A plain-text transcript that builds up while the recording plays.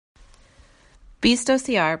Beast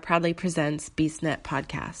OCR proudly presents BeastNet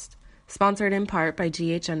Podcast, sponsored in part by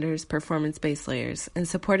GH Under's Performance Base Layers and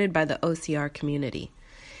supported by the OCR community.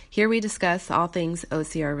 Here we discuss all things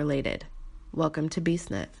OCR related. Welcome to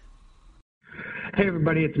BeastNet. Hey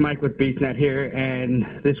everybody, it's Mike with BeastNet here,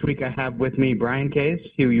 and this week I have with me Brian Case,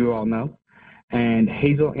 who you all know, and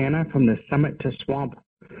Hazel Anna from the Summit to Swamp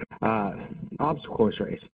obstacle course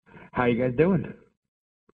race. How you guys doing?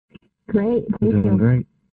 Great. Doing great.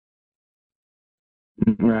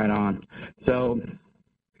 Right on. So,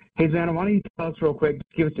 Hazel Anna, why don't you tell us real quick,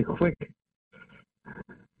 give us a quick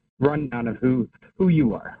rundown of who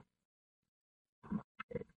you are.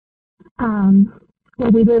 Well,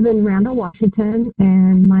 we live in Randall, Washington,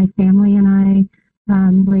 and my family and I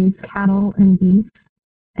raise cattle and beef,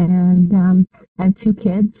 and I have two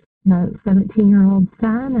kids, a 17-year-old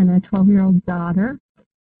son and a 12-year-old daughter.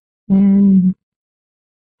 And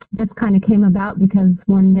this kind of came about because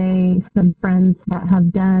one day some friends that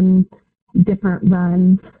have done different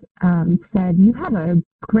runs said, you have a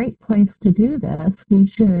great place to do this.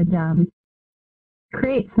 We should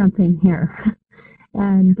create something here.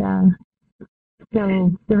 And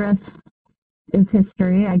so the rest is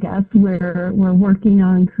history, I guess. We're working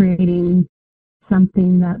on creating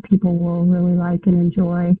something that people will really like and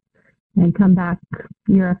enjoy and come back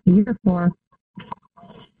year after year for.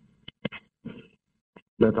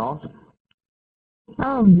 That's awesome.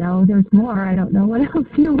 Oh, no, there's more. I don't know what else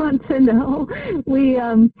you want to know. We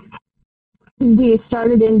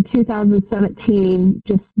started in 2017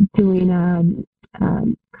 just doing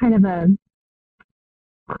kind of a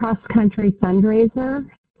cross-country fundraiser.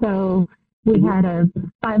 So we had a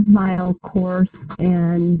 5-mile course,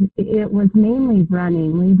 and it was mainly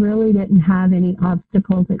running. We really didn't have any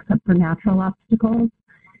obstacles except for natural obstacles,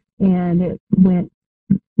 and it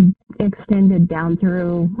extended down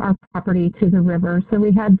through our property to the river. So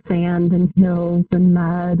we had sand and hills and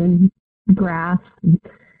mud and grass,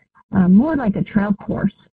 more like a trail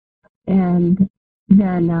course. And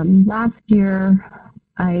then last year,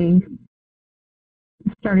 I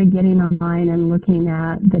started getting online and looking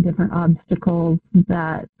at the different obstacles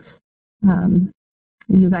that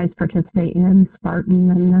you guys participate in,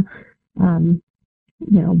 Spartan and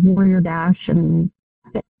Warrior Dash and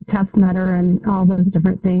Tough Mudder and all those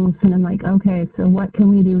different things. And I'm like, okay, so what can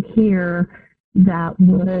we do here that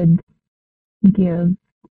would give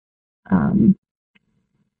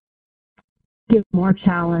more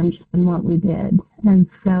challenge than what we did? And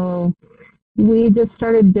so we just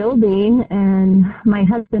started building, and my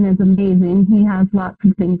husband is amazing. He has lots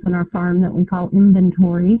of things on our farm that we call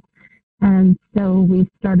inventory. And so we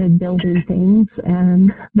started building things,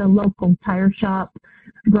 and the local tire shop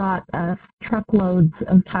brought us truckloads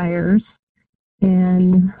of tires,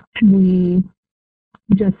 and we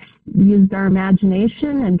just used our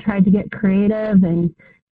imagination and tried to get creative and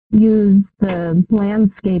use the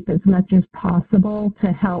landscape as much as possible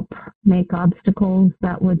to help make obstacles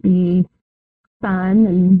that would be fun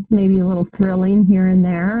and maybe a little thrilling here and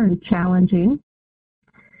there and challenging.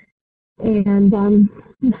 And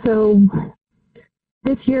so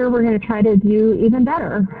this year we're going to try to do even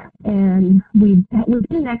better. And we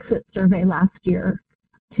did an exit survey last year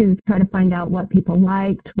to try to find out what people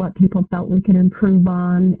liked, what people felt we could improve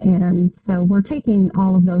on. And so we're taking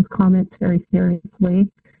all of those comments very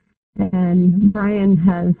seriously. And Brian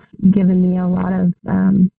has given me a lot of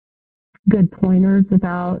good pointers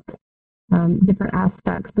about different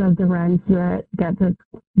aspects of the runs that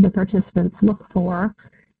the participants look for.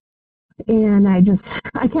 And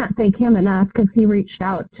I can't thank him enough because he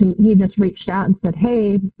just reached out and said,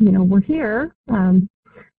 hey, we're here. And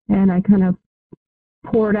I kind of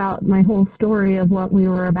poured out my whole story of what we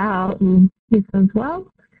were about. And he says,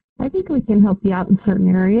 well, I think we can help you out in certain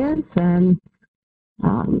areas. And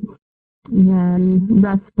then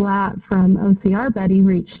Russ Blatt from OCR Buddy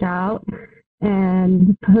reached out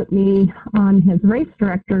and put me on his race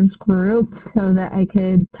directors group so that I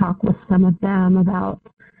could talk with some of them about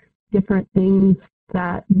different things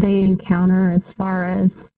that they encounter as far as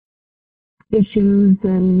issues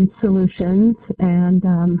and solutions. And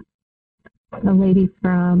a lady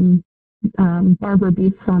from Barber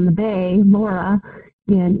Beasts on the Bay, Laura,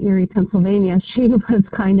 in Erie, Pennsylvania, she was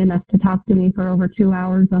kind enough to talk to me for over 2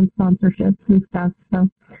 hours on sponsorships and stuff. So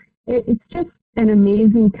it's just an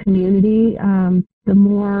amazing community. The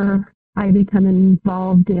more I become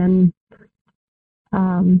involved in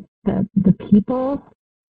the people,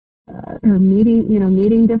 or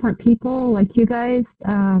meeting different people like you guys,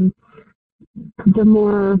 the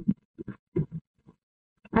more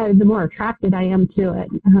the more attracted I am to it.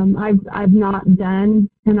 I've not done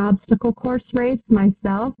an obstacle course race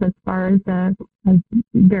myself as far as a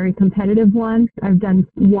very competitive one. I've done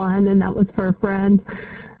one, and that was for a friend.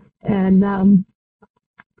 And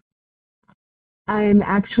I'm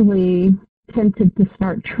actually tempted to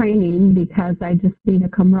start training because I just see the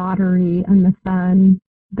camaraderie and the fun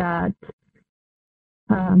that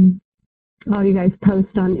all you guys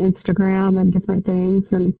post on Instagram and different things,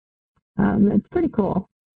 and it's pretty cool.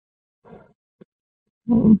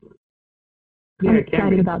 I'm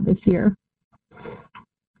excited about this year.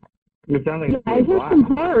 It sounds like I hear some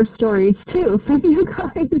horror stories too from you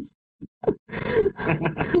guys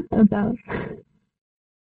about.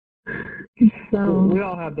 So we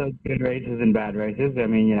all have those good races and bad races. I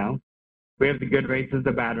mean, we have the good races,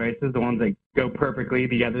 the bad races, the ones that go perfectly,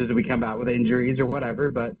 the others that we come out with injuries or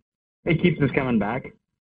whatever, but it keeps us coming back.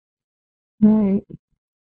 Right.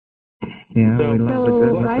 Yeah, we love the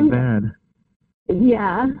good with the bad.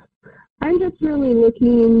 Yeah. I'm just really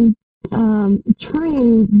looking,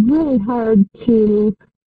 trying really hard to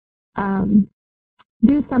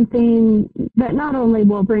do something that not only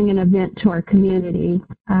will bring an event to our community,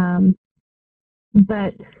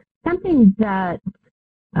 but something that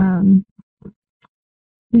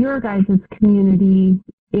your guys' community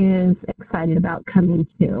is excited about coming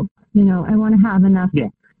to. I want to have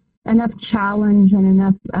enough challenge and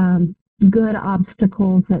enough good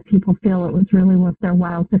obstacles that people feel it was really worth their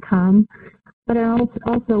while to come. But I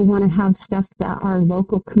also want to have stuff that our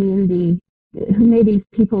local community, maybe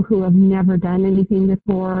people who have never done anything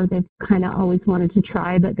before, they've kind of always wanted to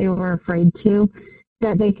try, but they were afraid to,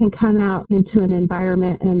 that they can come out into an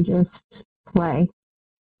environment and just play.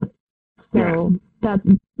 So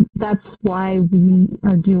that's why we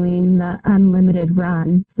are doing the unlimited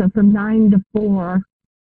run. So from 9 to 4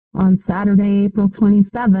 on Saturday, April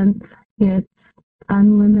 27th, it's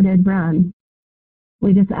unlimited run.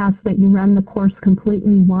 We just ask that you run the course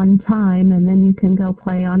completely one time, and then you can go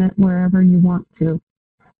play on it wherever you want to.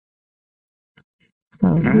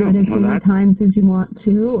 So do it as many times as you want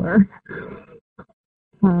to, or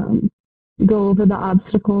go over the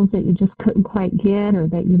obstacles that you just couldn't quite get or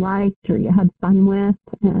that you liked or you had fun with.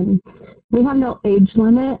 And we have no age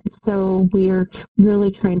limit, so we're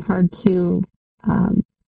really trying hard to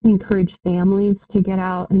encourage families to get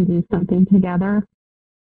out and do something together.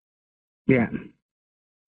 Yeah.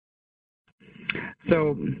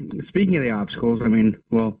 So, speaking of the obstacles,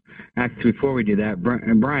 actually, before we do that,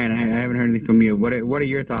 Brian, I haven't heard anything from you. What are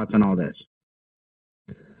your thoughts on all this?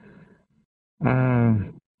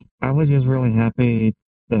 I was just really happy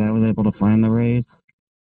that I was able to find the race.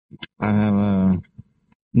 I have a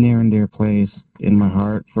near and dear place in my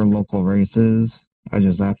heart for local races. I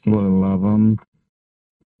just absolutely love them.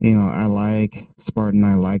 I like Spartan,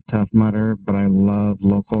 I like Tough Mudder, but I love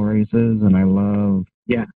local races, and I love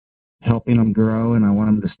helping them grow, and I want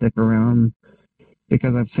them to stick around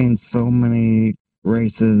because I've seen so many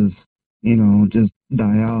races, just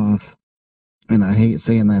die off, and I hate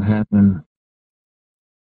seeing that happen.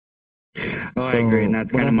 Oh, I agree, and that's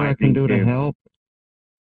kind of my thing, too. Whatever I can do to help.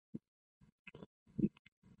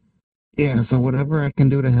 Yeah, so whatever I can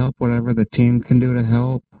do to help, whatever the team can do to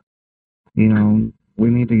help, we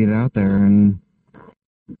need to get out there. And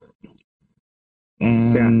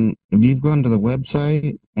if you've gone to the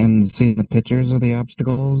website and seen the pictures of the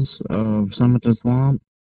obstacles of Summit to Swamp,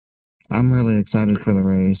 I'm really excited for the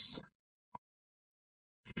race.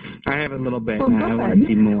 I have a little bit, and I want to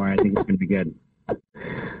see more. I think it's going to be good.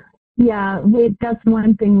 Yeah, that's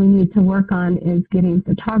one thing we need to work on is getting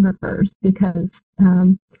photographers, because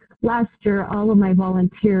last year all of my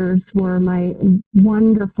volunteers were my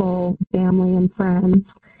wonderful family and friends,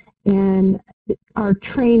 and our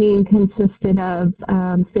training consisted of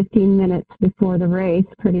 15 minutes before the race,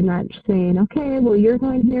 pretty much saying, okay, well, you're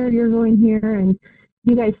going here, and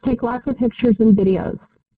you guys take lots of pictures and videos.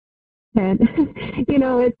 And,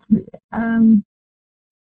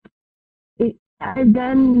 I've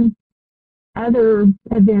done other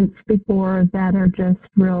events before that are just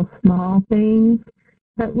real small things,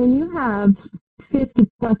 but when you have 50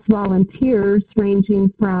 plus volunteers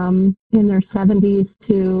ranging from in their 70s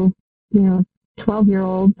to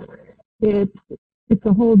 12-year-olds, it's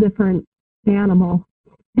a whole different animal.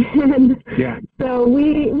 And so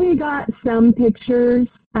we got some pictures,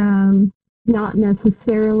 not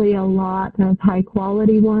necessarily a lot of high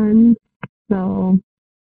quality ones, so,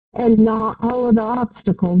 and not all of the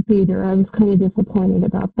obstacles either. I was kind of disappointed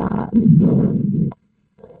about that.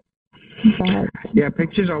 But, yeah,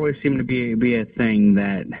 pictures always seem to be a thing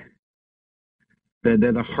that they're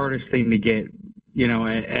the hardest thing to get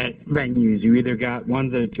at venues. You either got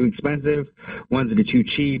ones that are too expensive, ones that are too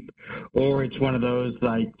cheap, or it's one of those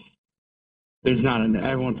like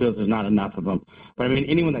everyone feels there's not enough of them. But I mean,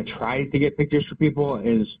 anyone that tries to get pictures for people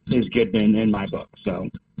is good in my book. So.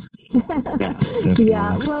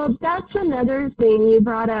 Yeah, well, that's another thing you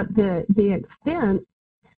brought up. The expense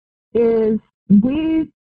is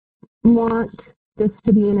we want this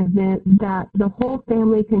to be an event that the whole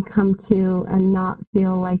family can come to and not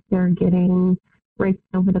feel like they're getting raked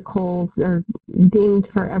over the coals or dinged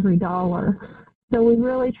for every dollar. So we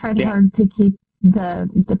really tried hard to keep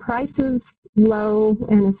the prices low,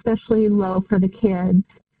 and especially low for the kids.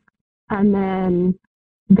 And then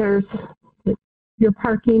your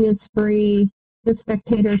parking is free. The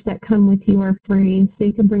spectators that come with you are free, so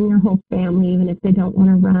you can bring your whole family even if they don't want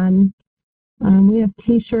to run. We have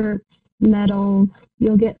T-shirts, medals.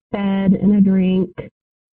 You'll get fed and a drink.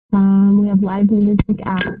 We have live music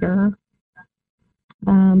after.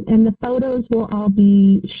 And the photos will all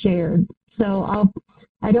be shared. So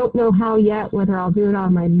I don't know how yet, whether I'll do it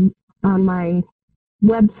on my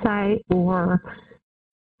website or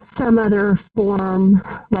some other form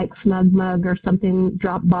like SnugMug or something,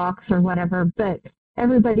 Dropbox or whatever, but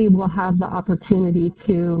everybody will have the opportunity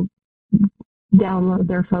to download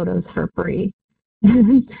their photos for free.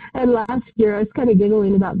 And last year, I was kind of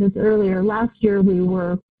giggling about this earlier. Last year, we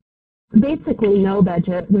were basically no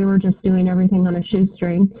budget. We were just doing everything on a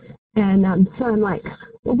shoestring. And so I'm like,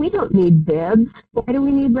 well, we don't need bibs. Why do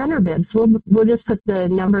we need runner bibs? We'll just put the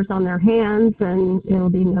numbers on their hands and it'll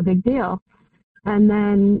be no big deal. And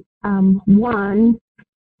then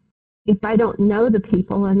if I don't know the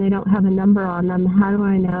people and they don't have a number on them, how do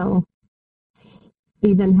I know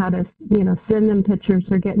even how to, send them pictures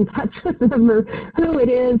or get in touch with them or who it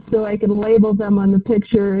is so I can label them on the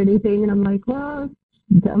picture or anything? And I'm like, well,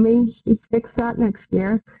 dummy, you fix that next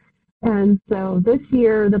year. And so this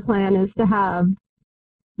year the plan is to have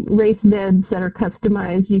race bibs that are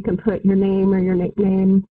customized. You can put your name or your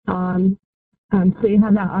nickname on. So you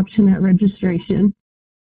have that option at registration.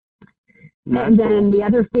 And then the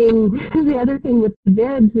other thing with the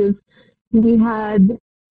bibs is we had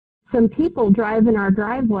some people drive in our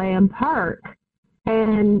driveway and park,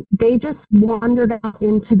 and they just wandered out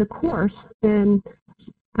into the course. And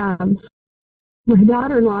my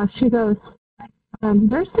daughter-in-law, she goes,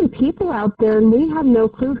 there's some people out there, and we have no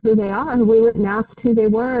clue who they are. And we went and asked who they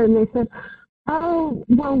were, and they said, oh,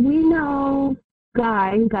 well, we know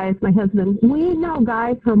Guy is my husband. We know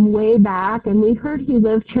Guy from way back, and we heard he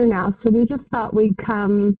lived here now, so we just thought we'd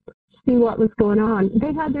come see what was going on.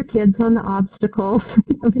 They had their kids on the obstacles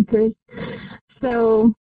and everything.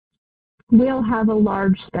 So we'll have a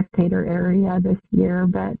large spectator area this year,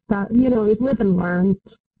 but, we live and learn.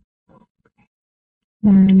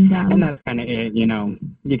 And that's kind of it, you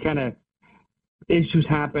kind of, issues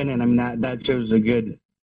happen, and I mean, that shows a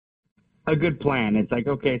good plan. It's like,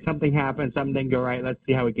 okay, something happened, something didn't go right, let's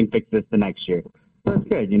see how we can fix this the next year. So it's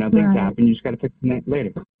good, things happen, you just got to fix them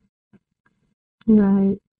later.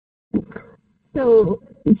 Right. So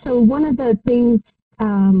one of the things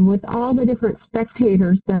with all the different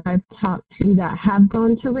spectators that I've talked to that have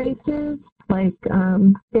gone to races, like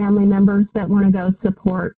family members that want to go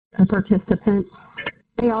support a participant,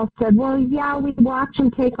 they all said, well, yeah, we watch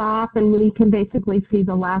them take off and we can basically see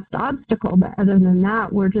the last obstacle, but other than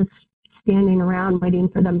that, we're just standing around waiting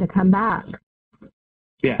for them to come back.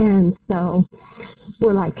 Yeah. And so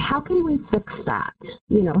we're like, how can we fix that?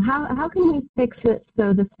 How can we fix it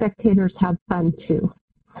so the spectators have fun too?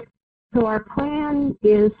 So our plan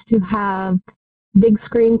is to have big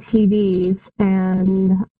screen TVs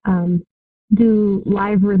and do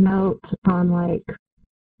live remote on like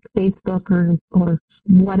Facebook or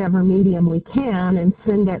whatever medium we can and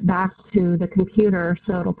send it back to the computer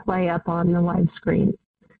so it'll play up on the live screen.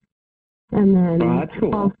 And then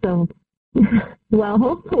cool. Also, well,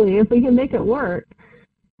 hopefully if we can make it work.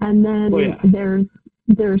 And then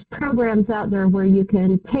there's programs out there where you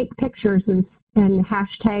can take pictures and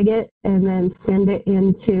hashtag it and then send it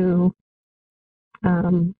into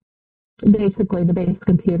basically the base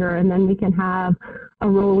computer, and then we can have a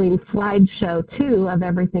rolling slideshow too of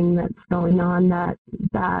everything that's going on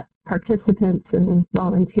that participants and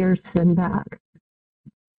volunteers send back.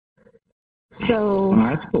 So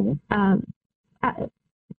that's cool. I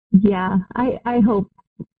hope,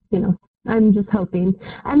 I'm just hoping.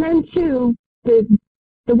 And then too, the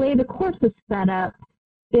way the course is set up,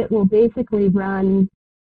 it will basically run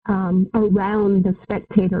around the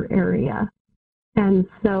spectator area. And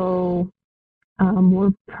so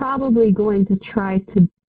we're probably going to try to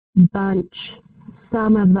bunch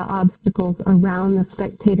some of the obstacles around the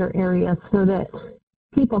spectator area so that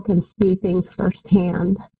people can see things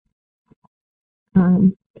firsthand.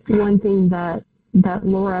 One thing that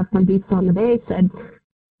Laura from Beats on the Bay said,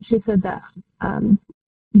 she said that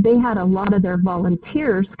they had a lot of their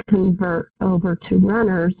volunteers convert over to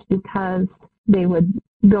runners because they would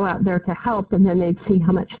go out there to help, and then they'd see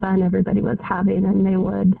how much fun everybody was having, and they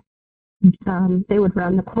would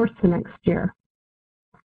run the course the next year.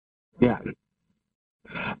 Yeah.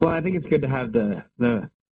 Well, I think it's good to have the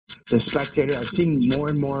spectator. I've seen more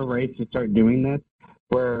and more races start doing this,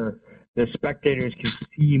 where the spectators can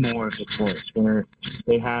see more of the course, where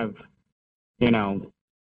they have,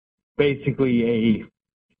 basically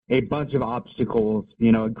a bunch of obstacles,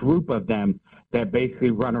 a group of them that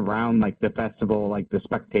basically run around like the festival, like the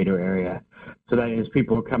spectator area, so that as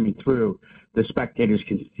people are coming through, the spectators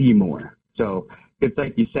can see more. So it's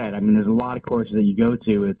like you said, there's a lot of courses that you go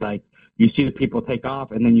to, it's like you see the people take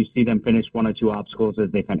off and then you see them finish one or two obstacles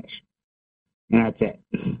as they finish. And that's it.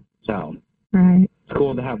 So right. It's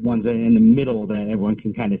cool to have ones in the middle that everyone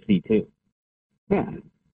can kind of see too. Yeah.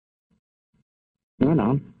 Right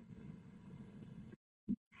on.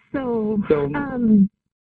 So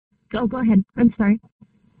go ahead. I'm sorry.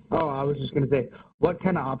 Oh, I was just going to say, what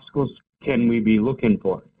kind of obstacles can we be looking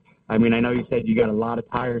for? I know you said you got a lot of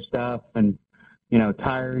tire stuff and,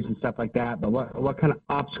 tires and stuff like that, but what kind of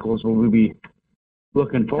obstacles will we be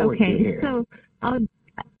looking forward to here? So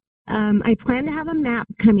I plan to have a map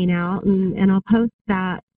coming out, and I'll post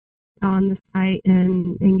that on the site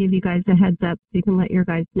and give you guys a heads up so you can let your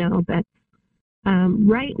guys know. But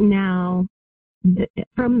right now,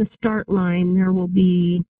 from the start line, there will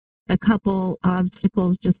be a couple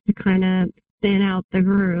obstacles just to kind of thin out the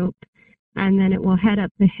group, and then it will head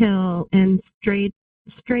up the hill and straight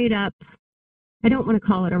up. I don't want to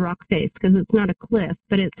call it a rock face because it's not a cliff,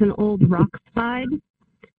 but it's an old rock slide,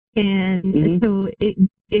 and so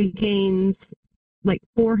it gains like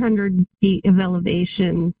 400 feet of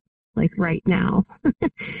elevation, like right now,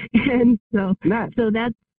 and so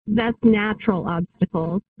that's natural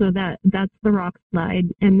obstacles. So that's the rock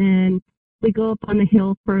slide, and then we go up on the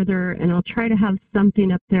hill further, and I'll try to have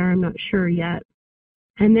something up there. I'm not sure yet.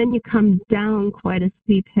 And then you come down quite a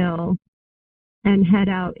steep hill and head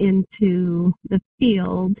out into the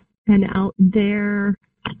field. And out there,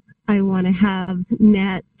 I want to have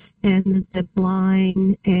nets and the zip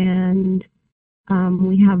line, and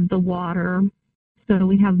we have the water. So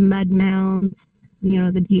we have mud mounds,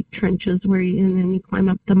 the deep trenches and then you climb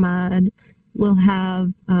up the mud. We'll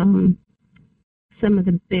have some of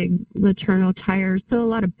the big Laterno tires, so a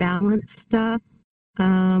lot of balance stuff,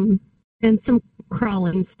 and some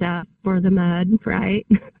crawling stuff for the mud, right?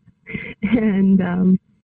 And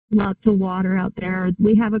lots of water out there.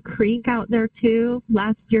 We have a creek out there too.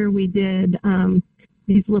 Last year we did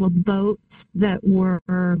these little boats that were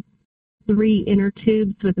 3 inner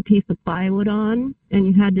tubes with a piece of plywood on, and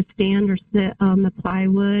you had to stand or sit on the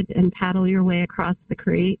plywood and paddle your way across the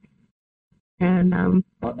creek. And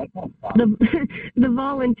the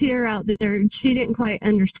volunteer out there, she didn't quite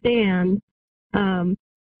understand. And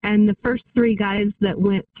the first 3 guys that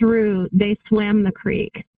went through, they swam the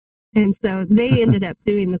creek. And so they ended up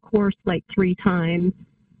doing the course like 3 times.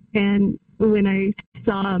 And when I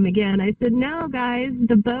saw them again, I said, no, guys,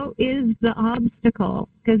 the boat is the obstacle,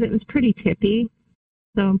 because it was pretty tippy.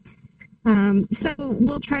 So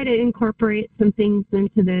we'll try to incorporate some things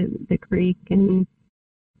into the creek and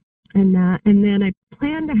that. And then I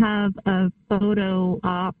plan to have a photo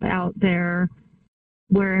op out there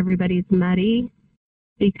where everybody's muddy,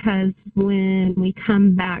 because when we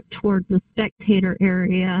come back towards the spectator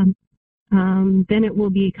area, then it will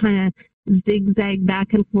be kind of zigzag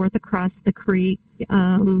back and forth across the creek,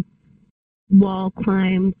 wall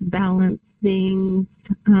climbs, balance things.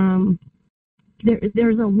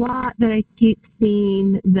 There's a lot that I keep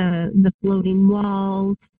seeing, the floating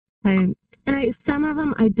walls. Some of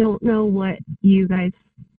them I don't know what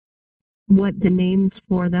the names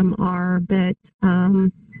for them are, but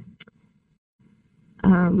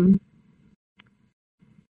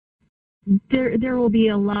there will be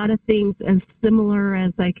a lot of things as similar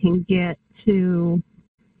as I can get to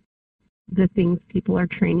the things people are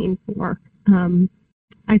training for.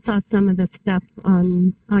 I saw some of the stuff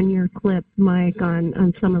on your clip, Mike,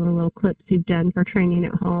 on some of the little clips you've done for training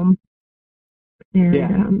at home. And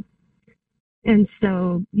yeah. And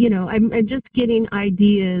so, I'm just getting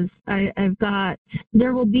ideas.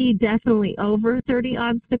 There will be definitely over 30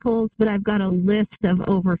 obstacles, but I've got a list of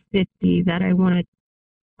over 50 that I want to.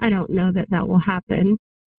 I don't know that will happen,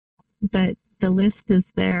 but the list is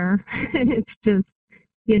there. And it's just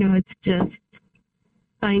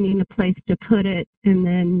finding a place to put it and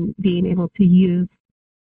then being able to use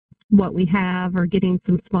what we have or getting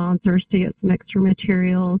some sponsors to get some extra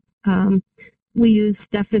materials. We use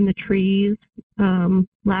stuff in the trees.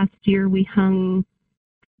 Last year we hung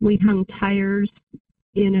tires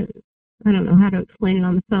I don't know how to explain it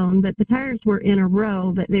on the phone, but the tires were in a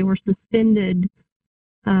row, but they were suspended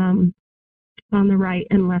on the right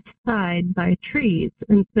and left side by trees.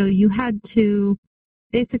 And so you had to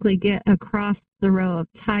basically get across the row of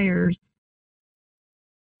tires,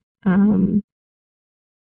 and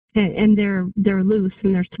they're loose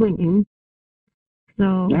and they're swinging.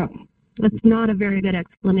 So yeah. That's not a very good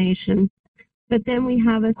explanation. But then we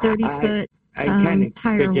have a 30-foot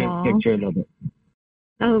tire wall. Picture a little bit.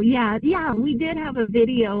 Oh yeah, we did have a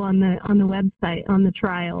video on the website on the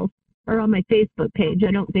trials, or on my Facebook page.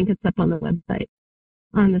 I don't think it's up on the website.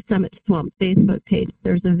 On the Summit to Swamp Facebook page,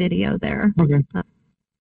 there's a video there. Okay.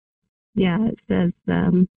 Yeah, it says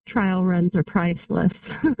trial runs are priceless.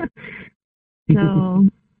 So,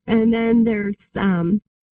 and then there's some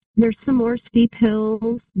more steep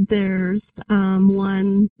hills. There's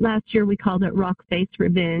one last year we called it Rock Face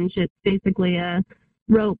Revenge. It's basically a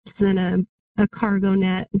ropes and a cargo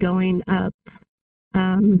net going up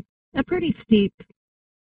a pretty steep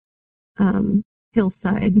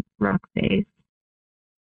hillside rock face,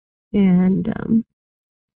 and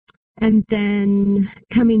then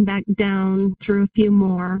coming back down through a few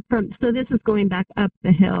more. So this is going back up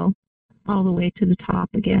the hill all the way to the top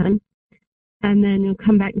again. And then you'll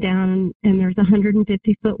come back down, and there's a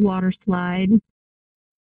 150-foot water slide.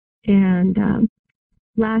 And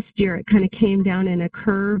last year it kind of came down in a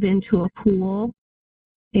curve into a pool.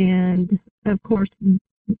 And, of course,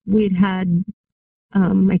 we'd had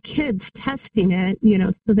my kids testing it,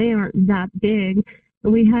 so they aren't that big.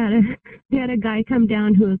 But we had a guy come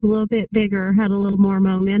down who was a little bit bigger, had a little more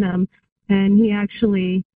momentum, and he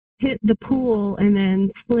actually hit the pool and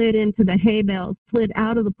then slid into the hay bales, slid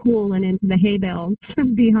out of the pool and into the hay bales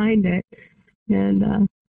behind it. And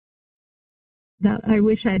that I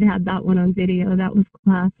wish I'd had that one on video. That was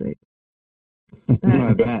classic.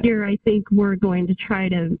 This year, I think we're going to try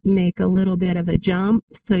to make a little bit of a jump.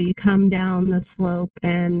 So you come down the slope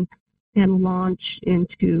and launch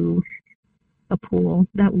into a pool.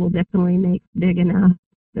 That will definitely make big enough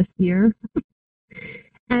this year.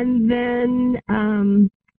 And then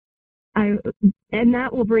that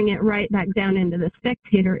will bring it right back down into the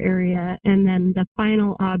spectator area. And then the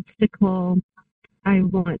final obstacle, I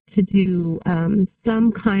want to do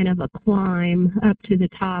some kind of a climb up to the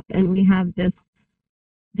top, and we have this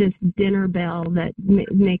dinner bell that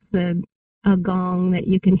makes a gong that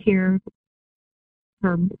you can hear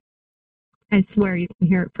I swear you can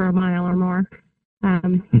hear it for a mile or more.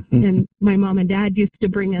 And my mom and dad used to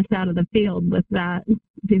bring us out of the field with that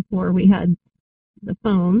before we had the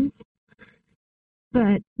phones.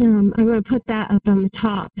 But I'm going to put that up on the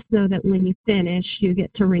top so that when you finish, you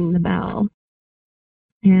get to ring the bell.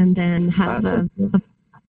 And then have a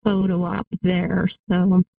photo op there.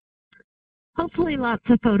 So hopefully lots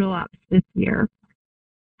of photo ops this year,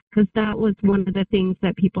 because that was one of the things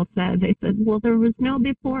that people said. They said, well, there was no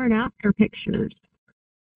before and after pictures.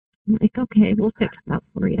 I'm like, okay, we'll fix that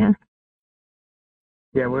for you.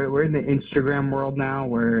 Yeah, we're in the Instagram world now,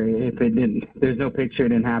 where if there's no picture, it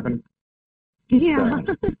didn't happen. Yeah,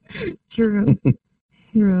 so. True.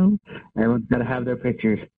 Everyone's got to have their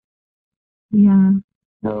pictures. Yeah.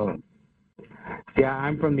 So, yeah,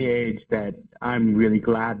 I'm from the age that I'm really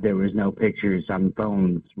glad there was no pictures on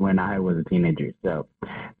phones when I was a teenager. So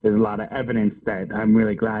there's a lot of evidence that I'm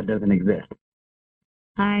really glad doesn't exist.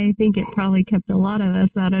 I think it probably kept a lot of us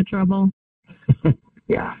out of trouble.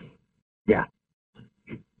 Yeah.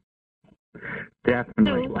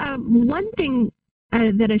 Definitely. So one thing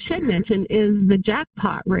that I should mention is the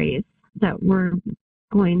jackpot race that we're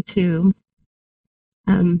going to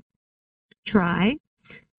try.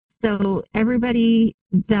 So everybody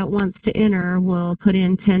that wants to enter will put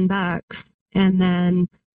in $10, and then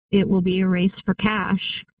it will be a race for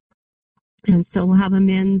cash. And so we'll have a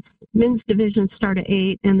men's division start at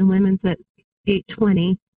 8 and the women's at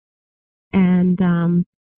 8:20. And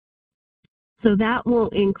so that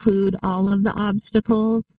won't include all of the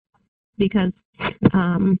obstacles, because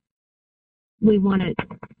we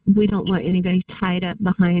don't want anybody tied up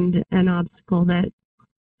behind an obstacle that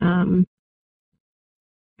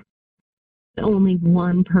only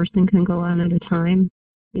one person can go on at a time.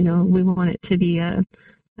 We want it to be a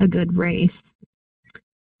good race.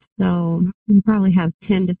 So we probably have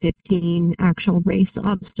 10 to 15 actual race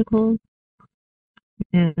obstacles.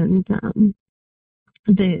 And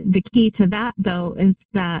the key to that, though, is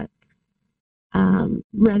that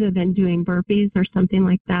rather than doing burpees or something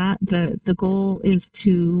like that, the goal is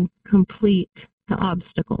to complete to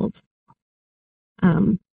obstacles.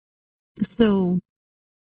 So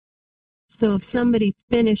if somebody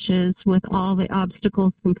finishes with all the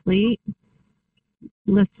obstacles complete,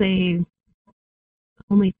 let's say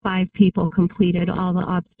only 5 people completed all the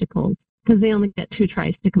obstacles, because they only get 2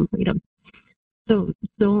 tries to complete them. So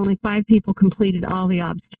only 5 people completed all the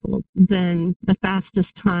obstacles, then the fastest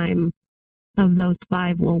time of those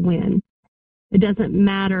 5 will win. It doesn't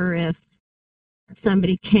matter if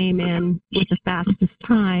somebody came in with the fastest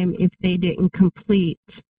time if they didn't complete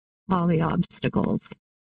all the obstacles.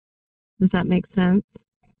 Does that make sense?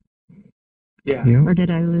 Yeah. Or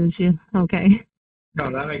did I lose you? Okay.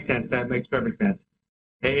 No, that makes sense. That makes perfect sense.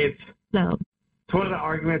 It's one of the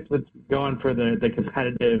arguments with going for the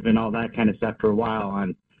competitive and all that kind of stuff for a while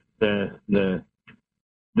on the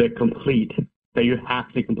complete, that you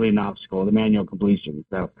have to complete an obstacle, the manual completion.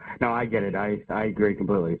 So, no, I get it. I agree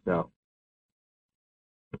completely. So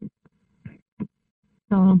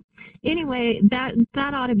anyway, that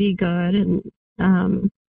ought to be good,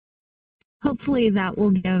 and hopefully that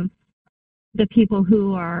will give the people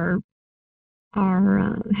who are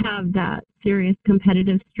have that serious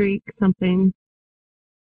competitive streak something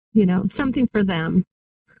for them.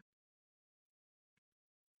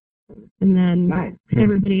 And then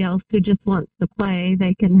everybody else who just wants to play,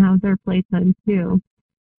 they can have their playtime too.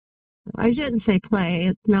 I shouldn't say play,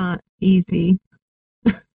 it's not easy.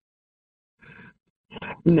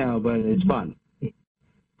 No, but it's fun.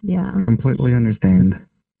 Yeah. I completely understand.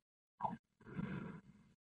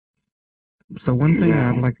 So one thing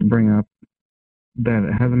I'd like to bring up that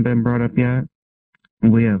hasn't been brought up yet,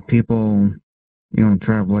 we have people,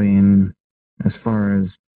 traveling as far as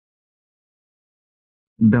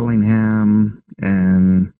Bellingham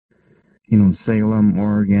and, Salem,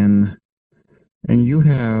 Oregon, and you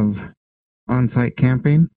have on-site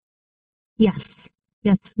camping? Yes,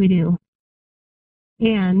 we do.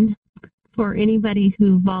 And for anybody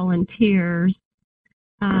who volunteers,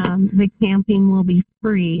 the camping will be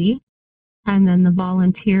free, and then the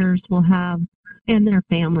volunteers will have, and their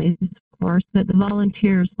families, of course, but the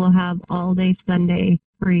volunteers will have all day Sunday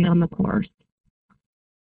free on the course.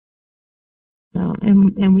 So,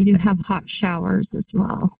 and we do have hot showers as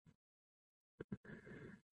well.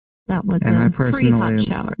 That was and a I free hot personally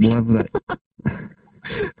shower. love that.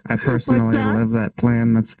 I personally love that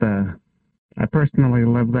plan. I personally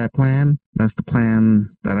love that plan. That's the plan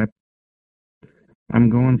that I'm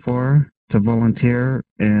going for, to volunteer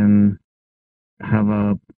and have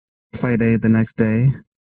a play day the next day.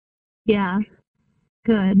 Yeah.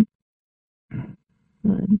 Good.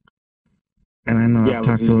 And I know I've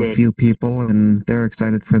talked to a few people, and they're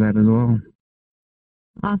excited for that as well.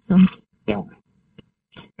 Awesome. Yeah.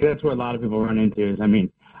 That's what a lot of people run into is, I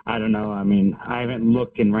don't know. I haven't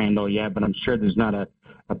looked in Randall yet, but I'm sure there's not a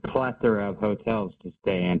plethora of hotels to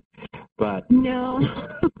stay in. But no,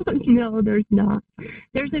 there's not.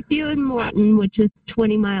 There's a few in Morton, which is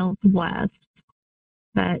 20 miles west.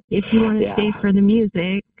 But if you want to stay for the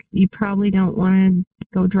music, you probably don't want to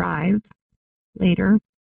go drive later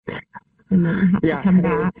and then have to come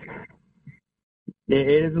back. It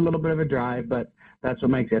is a little bit of a drive, but that's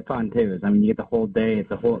what makes it fun too. Is you get the whole day, it's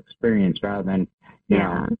the whole experience rather than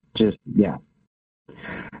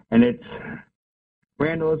And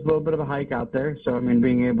Randall is a little bit of a hike out there, so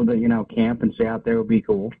being able to camp and stay out there would be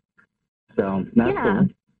cool. So that's cool.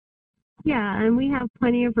 Yeah, and we have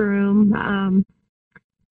plenty of room.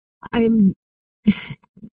 I'm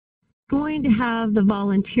going to have the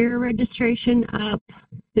volunteer registration up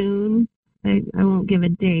soon. I won't give a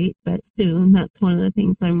date, but soon. That's one of the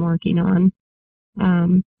things I'm working on.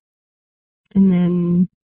 And then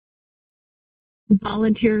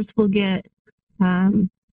volunteers will get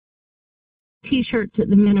T-shirts at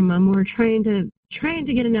the minimum. We're trying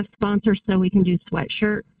to get enough sponsors so we can do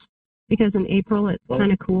sweatshirts, because in April it's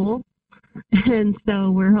kind of cool. And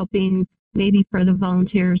so we're hoping maybe for the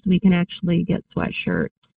volunteers we can actually get sweatshirts.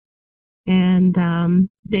 And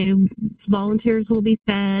volunteers will be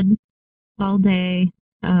fed all day,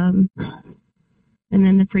 and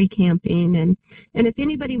then the free camping. And if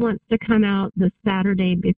anybody wants to come out the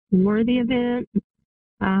Saturday before the event,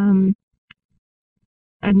 I'm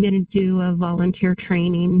going to do a volunteer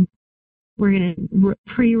training. We're going to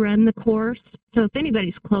pre-run the course. So if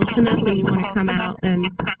anybody's close enough and you want to come out and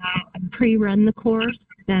pre-run the course,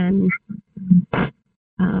 then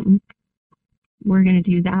we're going to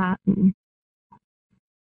do that and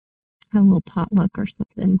have a little potluck or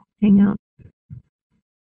something, hang out.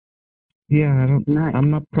 Yeah,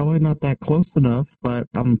 I'm probably not that close enough, but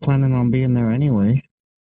I'm planning on being there anyway.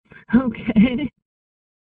 Okay.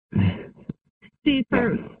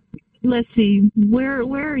 Let's see, where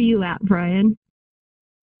are you at, Brian?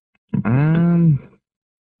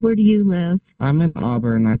 Where do you live? I'm in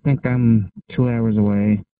Auburn. I think I'm 2 hours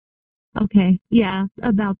away. Okay, yeah,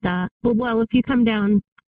 about that. Well, if you come down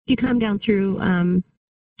through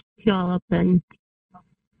Puyallup and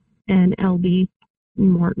LB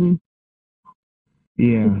and Morton,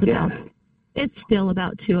 it's still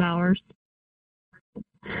about 2 hours.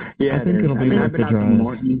 Yeah, I think it'll be worth the drive.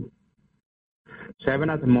 Morton. So I've been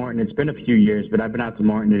out to Morton. It's been a few years, but I've been out to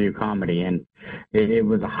Morton to do comedy, and it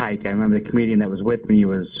was a hike. I remember the comedian that was with me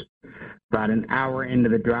was about an hour into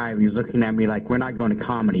the drive. He was looking at me like, "We're not going to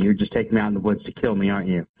comedy. You're just taking me out in the woods to kill me, aren't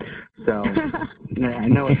you?" So yeah, I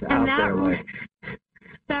know it's out there. Like,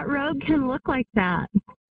 that road can look like that.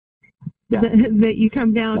 Yeah. That you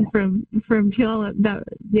come down from Puyallup, that,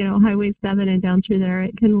 Highway 7 and down through there,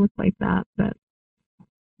 it can look like that. But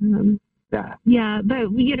yeah, but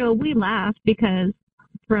we laugh because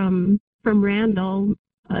from Randall,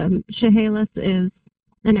 Chehalis is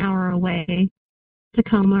an hour away.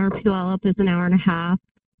 Tacoma or Puyallup is an hour and a half.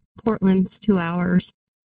 Portland's 2 hours.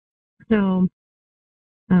 So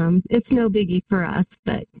it's no biggie for us.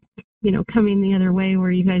 But coming the other way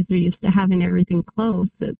where you guys are used to having everything close,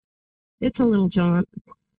 it's a little jaunt.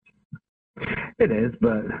 It is,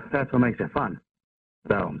 but that's what makes it fun.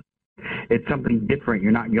 So it's something different.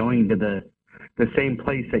 You're not going to the same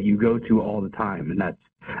place that you go to all the time, and that's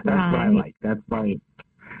right. What I like. That's why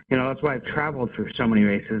that's why I've traveled through so many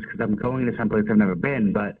races, because I'm going to some place I've never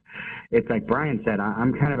been. But it's like Brian said,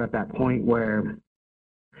 I'm kind of at that point where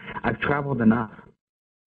I've traveled enough,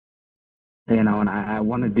 and I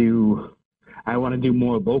want to do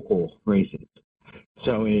more local races.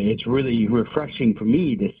 So it's really refreshing for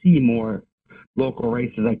me to see more local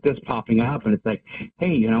races like this popping up, and it's like,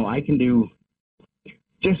 hey, I can do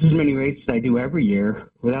just as many races I do every year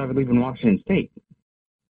without ever leaving Washington State.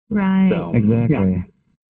 Right. So, exactly.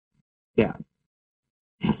 Yeah.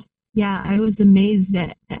 Yeah, I was amazed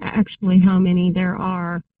at actually how many there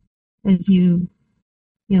are as you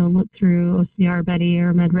look through OCR Buddy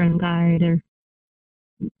or MedRun Guide or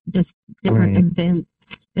just different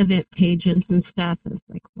event pages and stuff. It's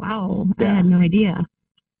like, wow, I had no idea.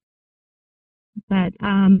 But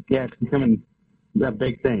it's becoming a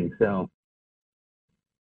big thing. So,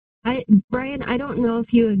 Brian, I don't know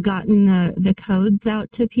if you had gotten the codes out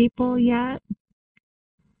to people yet.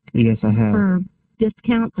 Yes, I have. For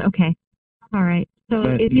discounts, okay, all right. So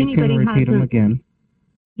but if you anybody can repeat them again.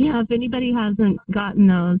 Yeah, if anybody hasn't gotten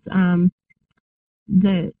those,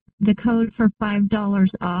 the code for $5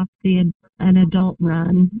 off an adult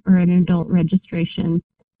run or an adult registration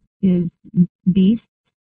is BEAST,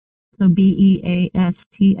 so BEASTS.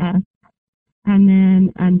 And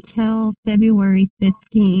then until February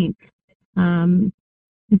 15th,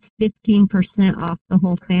 it's 15% off the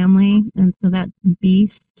whole family. And so that's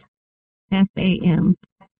BEAST, FAM,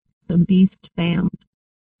 so BEAST FAM.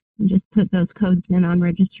 And just put those codes in on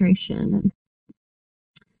registration and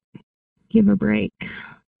give a break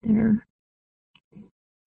there.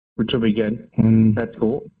 Which will be good. And that's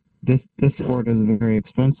cool. This sport is very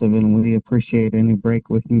expensive, and we appreciate any break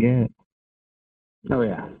we can get. Oh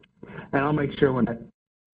yeah, and I'll make sure when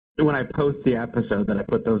I post the episode that I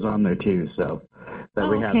put those on there too, so that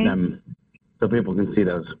we have them, so people can see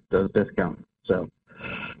those discounts. So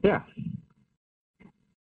yeah,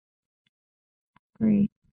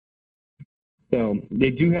 great. So,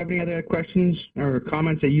 did you have any other questions or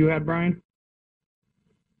comments that you had, Brian?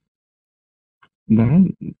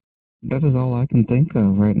 That is all I can think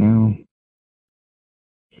of right now.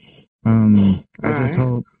 I just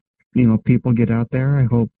hope, people get out there. I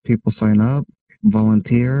hope people sign up,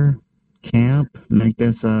 volunteer, camp, we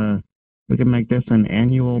can make this an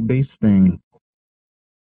annual base thing.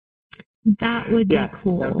 That would be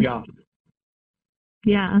cool. That would be awesome.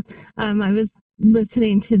 Yeah. I was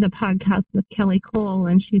listening to the podcast with Kelly Cole,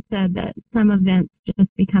 and she said that some events just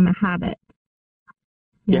become a habit.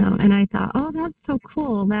 You know, and I thought, oh, that's so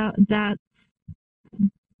cool. That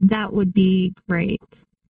would be great.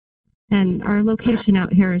 And our location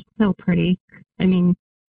out here is so pretty. I mean,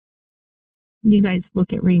 you guys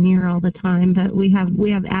look at Rainier all the time, but we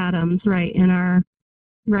have Adams right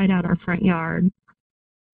out our front yard.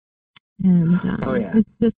 And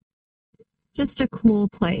it's just a cool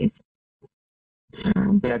place.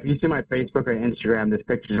 Yeah, if you see my Facebook or Instagram, there's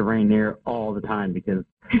pictures of Rainier all the time, because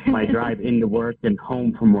my drive into work and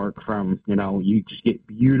home from work you just get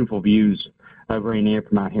beautiful views of Rainier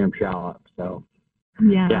from out here in Puyallup. So,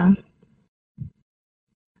 yeah.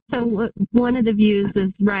 So one of the views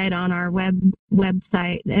is right on our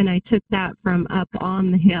website, and I took that from up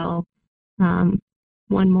on the hill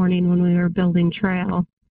one morning when we were building trail.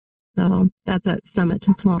 So that's at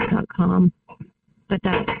summittoswamp.com. but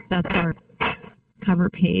that's our cover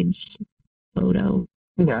page photo.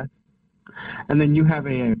 Yeah. And then you have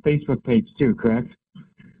a Facebook page too, correct?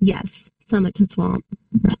 Yes, Summit to Swamp.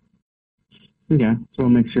 Yeah. So we'll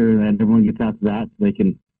make sure that everyone gets out to that so they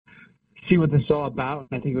can see what this is all about.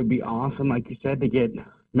 I think it would be awesome, like you said, to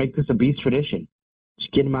make this a beast tradition.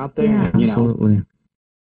 Just get them out there. Yeah, and, absolutely.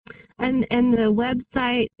 And the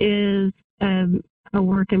website is a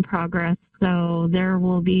work in progress, so there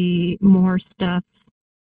will be more stuff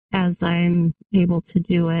as I'm able to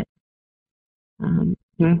do it.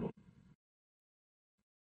 Yeah.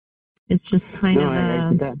 It's just kind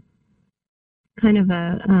of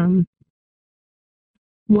a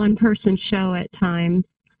one-person show at times.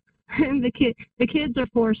 And the kids are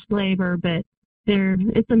forced labor, but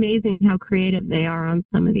it's amazing how creative they are on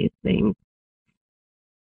some of these things.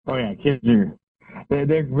 Oh yeah, kids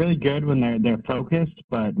they're really good when they're focused,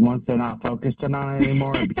 but once they're not focused on it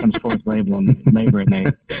anymore, it becomes forced labor,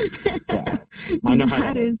 and yeah, I know how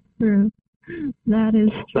that is true. That is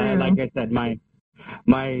true. Like I said, my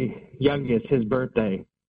youngest, his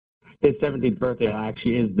 17th birthday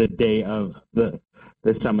actually is the day of the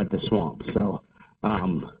Summit to Swamp. So,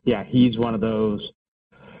 yeah, he's one of those.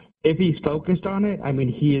 If he's focused on it, I mean,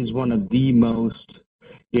 he is one of the most,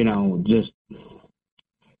 just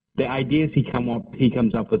the ideas he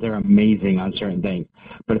comes up with are amazing on certain things.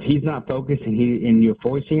 But if he's not focused and you're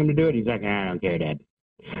forcing him to do it, he's like, I don't care, Dad.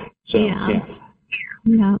 So,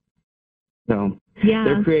 yeah. So, yeah,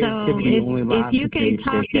 their creativity only lasts. If you can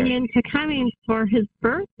talk him into coming for his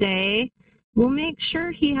birthday, we'll make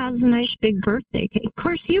sure he has a nice big birthday cake. Of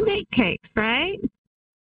course, you make cakes, right?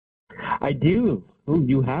 I do. Oh,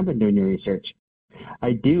 you have been doing your research.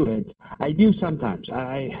 I do. I do sometimes.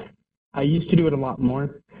 I used to do it a lot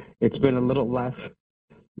more. It's been a little less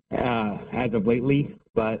as of lately,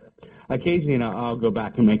 but occasionally I'll go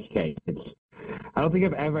back and make a cake. I don't think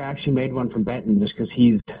I've ever actually made one from Benton just because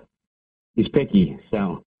he's picky.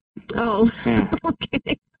 So. Oh. Yeah.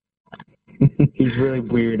 Okay. He's really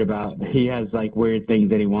weird he has like weird things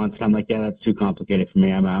that he wants. And I'm like, yeah, that's too complicated for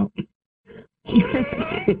me. I'm out.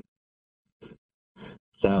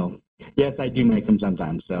 So, yes, I do make them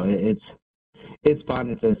sometimes. So it's fun.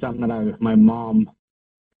 It's something that my mom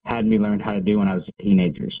had me learn how to do when I was a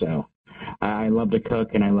teenager. So I love to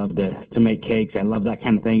cook and I love to make cakes. I love that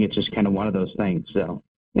kind of thing. It's just kind of one of those things. So,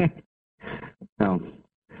 yeah. So.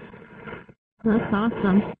 That's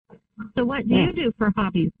awesome. So what do you do for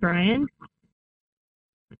hobbies, Brian?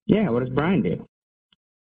 Yeah, what does Brian do?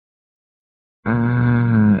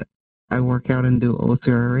 I work out and do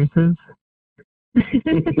OCR races.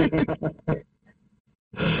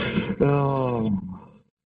 Oh,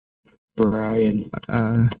 Brian.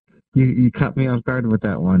 You caught me off guard with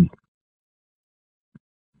that one.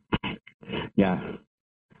 Yeah.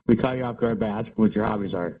 We caught you off guard by asking what your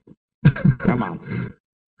hobbies are. Come on.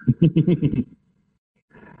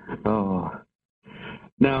 Oh.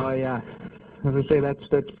 No, yeah. As I say,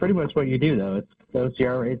 that's pretty much what you do, though. It's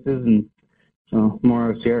OCR races and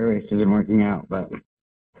more OCR races and working out, but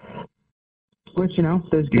which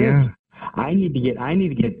there's good. Yeah. I need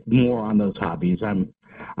to get more on those hobbies.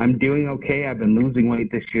 I'm doing okay. I've been losing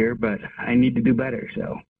weight this year, but I need to do better.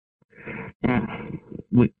 So, yeah,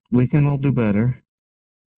 we can all do better.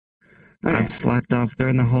 Okay. I've slacked off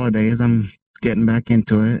during the holidays. I'm getting back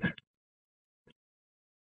into it.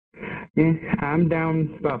 Yeah, I'm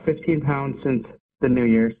down about 15 pounds since the new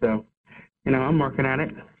year, so I'm working at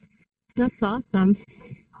it. That's awesome.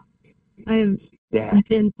 I've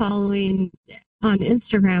been following on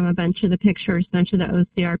Instagram a bunch of the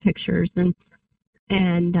OCR pictures, and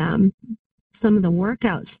some of the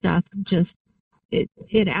workout stuff. Just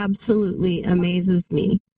it absolutely amazes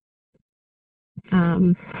me.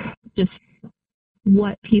 Just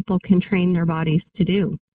what people can train their bodies to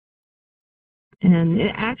do. And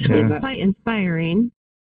it actually is quite inspiring.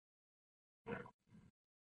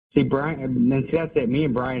 See, Brian, that's it. Me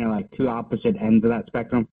and Brian are like two opposite ends of that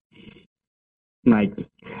spectrum. Like,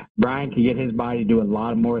 Brian can get his body to do a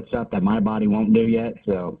lot more stuff that my body won't do yet,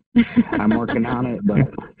 so I'm working on it.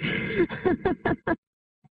 But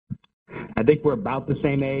I think we're about the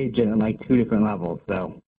same age and at like two different levels,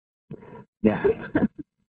 so yeah.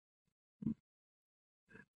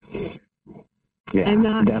 Yeah, I'm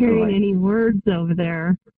not definitely hearing any words over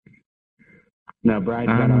there. No, Brian's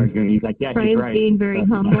not arguing. He's like, yeah, Brian's he's right. being very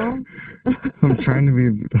humble. I'm trying to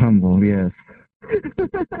be humble, yes.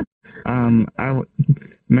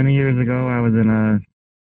 Many years ago, I was in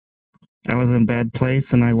a bad place,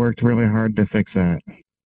 and I worked really hard to fix that.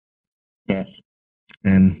 Yes.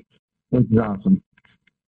 And this is awesome.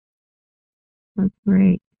 That's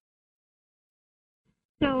great.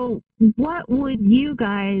 So what would you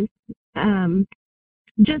guys,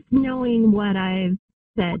 just knowing what I've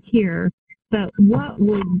said here, but what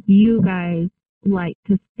would you guys like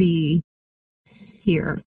to see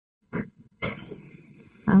here?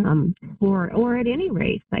 Or at any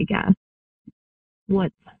race, I guess.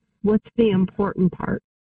 What's the important part?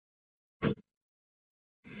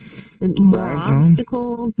 More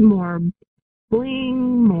obstacles, more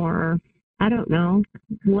bling, more, I don't know,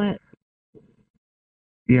 what?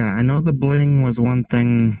 Yeah, I know the bling was one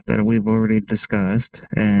thing that we've already discussed,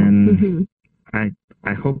 and I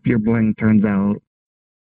hope your bling turns out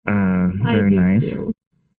very nice. Too.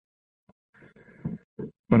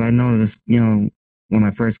 But I noticed, when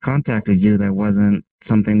I first contacted you, that wasn't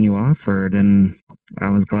something you offered, and I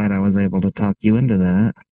was glad I was able to talk you into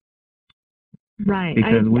that. Right.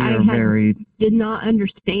 Because did not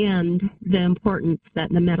understand the importance that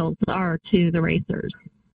the medals are to the racers.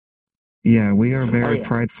 Yeah, we are very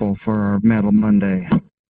prideful for our Medal Monday.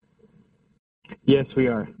 Yes, we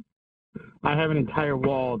are. I have an entire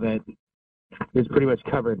wall that is pretty much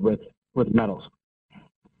covered with medals.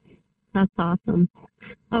 That's awesome.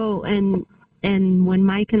 Oh, and when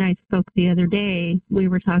Mike and I spoke the other day, we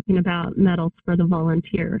were talking about medals for the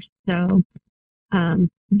volunteers. So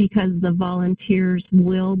because the volunteers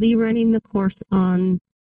will be running the course on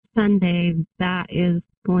Sunday, that is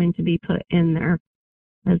going to be put in there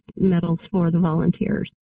as medals for the volunteers.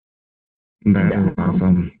 That is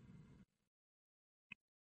awesome.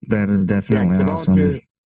 That is definitely awesome.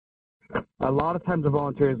 A lot of times the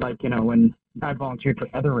volunteers, when I volunteered for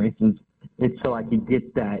other races, it's so I could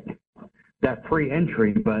get that free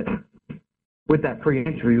entry. But with that free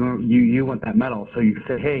entry, you want that medal. So you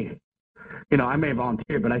say, hey, I may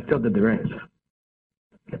volunteer, but I still did the race.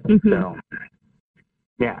 Mm-hmm. So,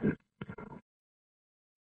 yeah.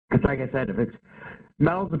 It's like I said, if it's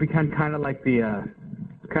medals, have become kind of like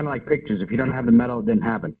pictures. If you don't have the medal, it didn't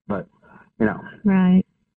happen. But right.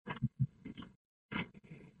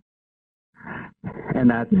 And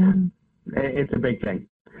that's it's a big thing.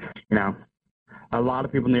 A lot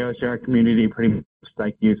of people in the OCR community pretty much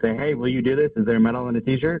like you say, hey, will you do this? Is there a medal and a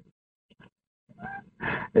T-shirt?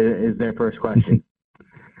 Is their first question.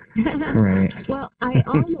 Right. Well, I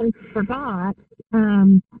almost forgot.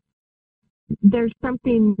 There's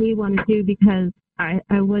something we want to do because I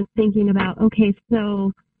was thinking about, okay,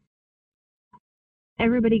 so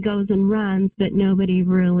everybody goes and runs, but nobody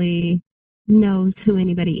really knows who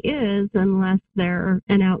anybody is unless they're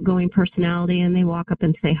an outgoing personality and they walk up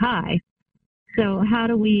and say hi. So how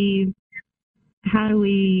do we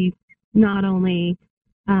not only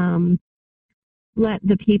let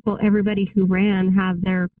the people, everybody who ran, have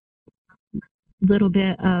their little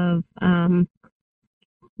bit of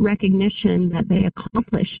recognition that they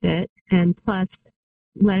accomplished it, and plus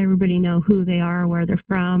let everybody know who they are, where they're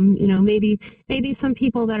from. Maybe some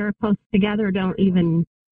people that are close together don't even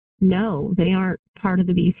know. They aren't part of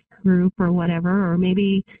the Beast group or whatever, or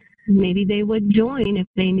maybe they would join if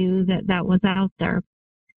they knew that was out there.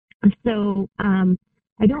 So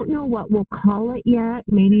I don't know what we'll call it yet.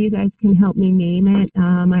 Maybe you guys can help me name it.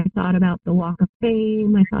 I thought about the Walk of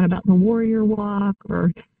Fame. I thought about the Warrior Walk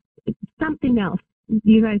or something else.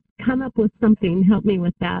 You guys come up with something. Help me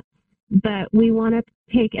with that. But we want to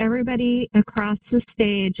take everybody across the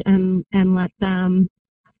stage and let them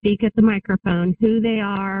speak at the microphone, who they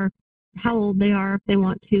are, how old they are if they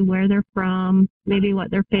want to, where they're from, maybe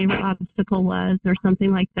what their favorite obstacle was or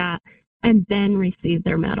something like that, and then receive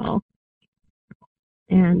their medal.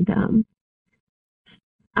 And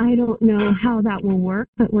I don't know how that will work,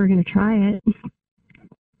 but we're going to try it.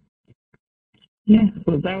 Yeah,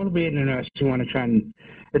 well, that would be an interesting one to try. And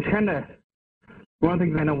it's kind of one of the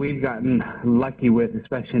things I know we've gotten lucky with,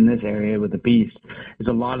 especially in this area with the Beast, is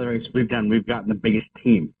a lot of the races we've done, we've gotten the biggest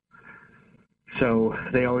team. So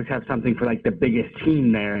they always have something for the biggest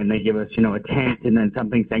team there, and they give us, a tent and then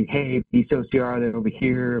something saying, hey, Beast OCR, they're over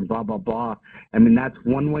here, blah, blah, blah. I mean, that's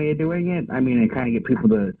one way of doing it. I mean, and kind of get people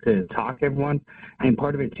to talk to everyone. And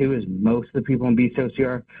part of it, too, is most of the people in Beast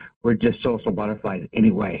OCR were just social butterflies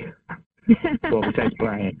anyway. Well, besides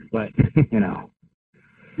Brian, but,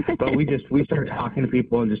 But we start talking to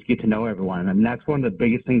people and just get to know everyone. I mean, that's one of the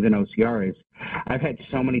biggest things in OCR is I've had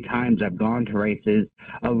so many times I've gone to races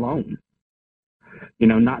alone,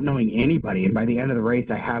 not knowing anybody. And by the end of the race,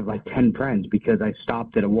 I have 10 friends because I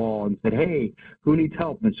stopped at a wall and said, hey, who needs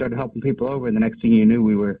help? And started helping people over. And the next thing you knew,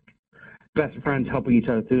 we were best friends helping each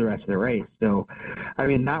other through the rest of the race. So, I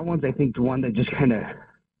mean, that one's, I think, the one that just kind of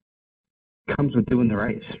comes with doing the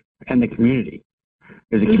race and the community.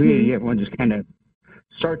 There's a community, everyone just kind of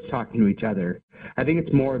starts talking to each other. I think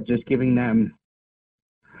it's more of just giving them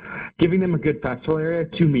giving them a good festival area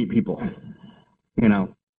to meet people. You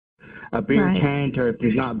know, a beer tent, or if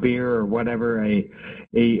there's not beer or whatever, a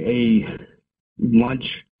lunch,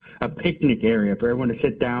 a picnic area for everyone to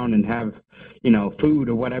sit down and have, you know, food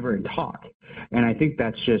or whatever and talk. And I think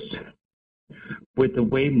that's just, with the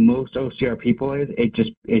way most OCR people is,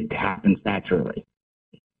 it happens naturally.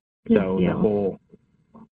 So the whole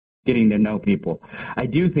getting to know people. I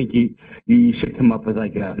do think you should come up with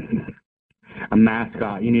like a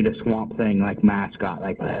mascot. You need a swamp thing like mascot,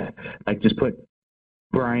 like just put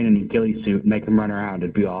Brian in a ghillie suit and make him run around.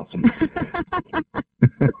 It'd be awesome.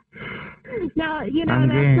 Now, you know,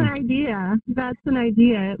 that's an idea. That's an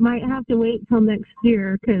idea. It might have to wait till next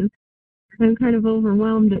year because I'm kind of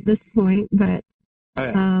overwhelmed at this point, but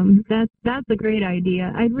that's a great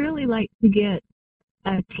idea. I'd really like to get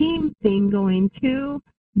a team thing going too,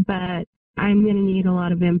 but I'm going to need a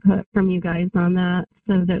lot of input from you guys on that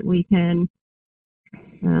so that we can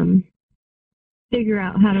figure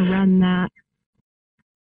out how to run that.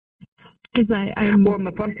 Because well, and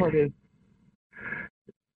the fun part is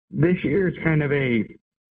this year is kind of it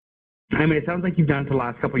sounds like you've done it the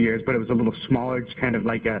last couple of years, but it was a little smaller, just kind of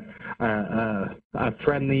like a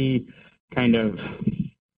friendly kind of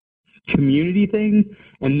community thing.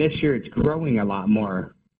 And this year it's growing a lot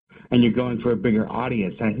more, and you're going for a bigger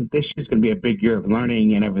audience. And I think this year's going to be a big year of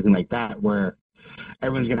learning and everything like that, where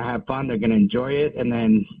everyone's going to have fun, they're going to enjoy it, and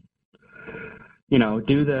then, you know,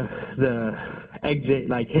 do the exit,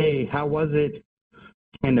 like, hey, how was it?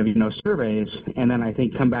 Kind of, you know, surveys, and then I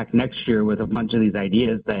think come back next year with a bunch of these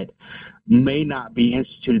ideas that may not be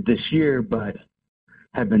instituted this year, but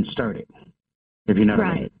have been started, if you know what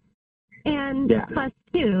I mean. And plus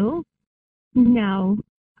two, now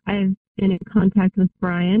I've been in contact with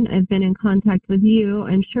Brian, I've been in contact with you.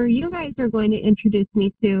 I'm sure you guys are going to introduce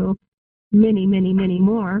me to many, many, many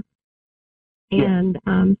more. And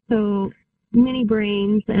so many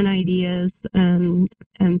brains and ideas and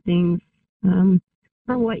things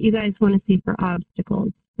for what you guys want to see for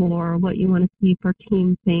obstacles, or what you want to see for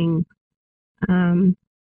team things.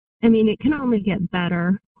 I mean, it can only get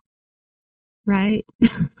better, right?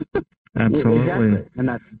 Absolutely. Exactly. And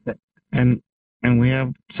that's it. And we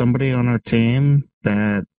have somebody on our team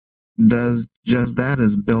that does just that,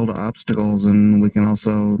 is build obstacles, and we can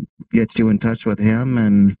also get you in touch with him,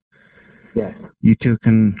 and you two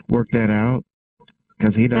can work that out,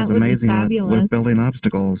 because he does amazing with building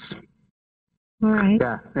obstacles. All right.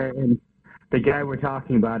 Yeah, and the guy we're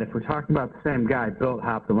talking about, if we're talking about the same guy, built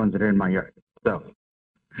half the ones that are in my yard. So.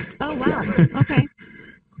 Oh, wow. Okay.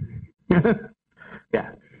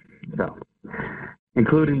 Yeah. So,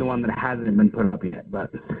 including the one that hasn't been put up yet. But,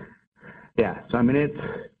 yeah, so, I mean,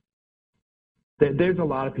 there's a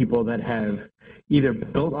lot of people that have either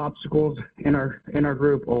built obstacles in our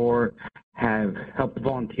group, or have helped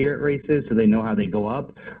volunteer at races so they know how they go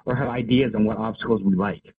up, or have ideas on what obstacles we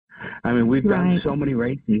like. I mean, we've done so many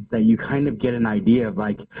races that you kind of get an idea of,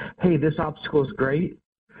 like, hey, this obstacle is great,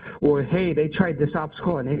 or hey, they tried this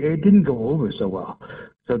obstacle and it didn't go over so well.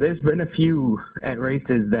 So there's been a few at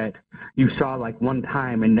races that you saw like one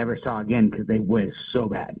time and never saw again because they went so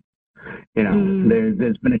bad. You know,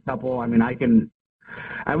 there's been a couple. I mean,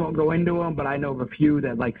 I won't go into them, but I know of a few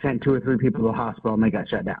that like sent 2 or 3 people to the hospital and they got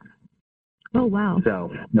shut down. Oh, wow.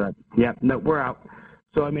 So, we're out.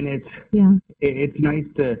 So, I mean, it's nice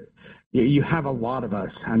to, you have a lot of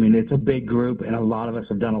us. I mean, it's a big group, and a lot of us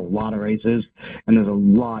have done a lot of races, and there's a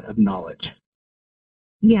lot of knowledge.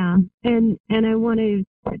 Yeah, and I want to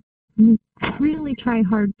really try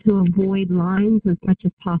hard to avoid lines as much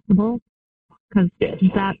as possible, because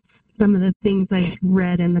that's some of the things I've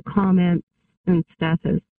read in the comments and stuff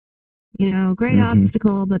is, you know, great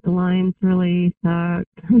obstacle, but the lines really suck.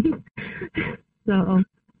 So,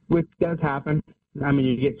 which does happen. I mean,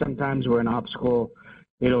 you get sometimes where an obstacle,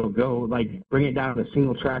 it'll go, like, bring it down to a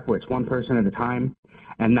single track where it's one person at a time,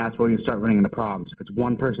 and that's where you start running into problems. If it's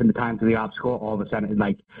one person at a time to the obstacle, all of a sudden,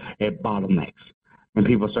 it bottlenecks, and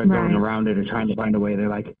people start going around it or trying to find a way. They're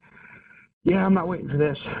like, yeah, I'm not waiting for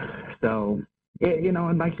this. So, you know,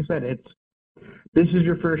 and like you said, this is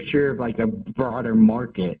your first year of, like, a broader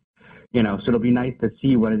market, you know, so it'll be nice to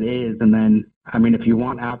see what it is. And then, I mean, if you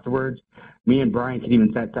want afterwards, me and Brian can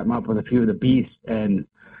even set something up with a few of the beasts and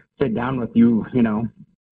sit down with you, you know,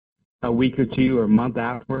 a week or 2 or a month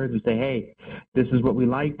afterwards and say, hey, this is what we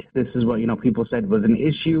liked. This is what, you know, people said was an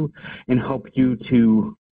issue, and help you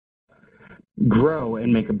to grow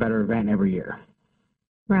and make a better event every year.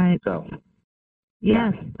 Right. So,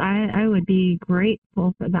 yes, I would be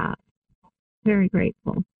grateful for that. Very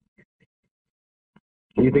grateful.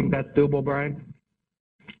 Do you think that's doable, Brian?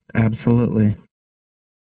 Absolutely.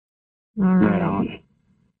 All right. Right on.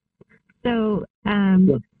 So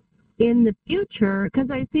in the future, because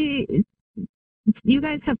I see you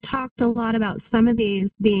guys have talked a lot about some of these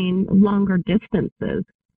being longer distances.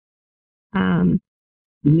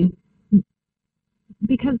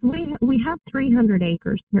 Because we have 300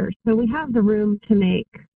 acres here, so we have the room to make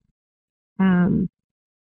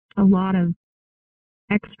a lot of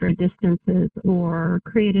extra distances or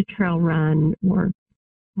create a trail run. Or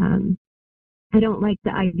I don't like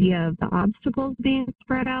the idea of the obstacles being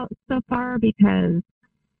spread out so far because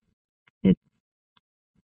it's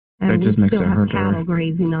that just makes it have harder. cattle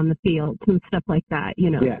grazing on the fields and stuff like that,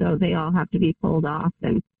 so they all have to be pulled off,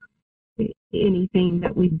 and anything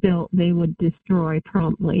that we built they would destroy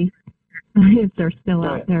promptly if they're still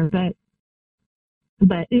out there.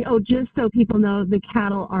 But just so people know, the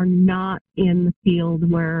cattle are not in the field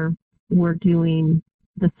where we're doing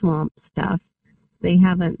the swamp stuff. They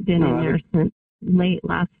haven't been in there since late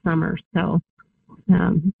last summer, so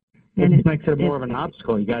it just makes it more of an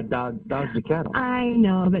obstacle. You got to dodge the cattle. I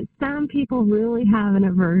know, but some people really have an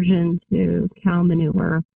aversion to cow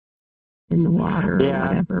manure in the water or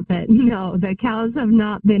whatever. But no, the cows have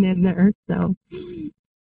not been in there. So,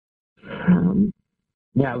 it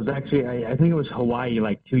was actually, I think it was Hawaii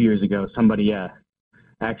like 2 years ago. Somebody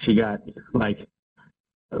actually got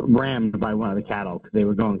rammed by one of the cattle because they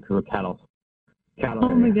were going through a cattle oh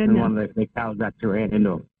my goodness. and one of the cows actually ran into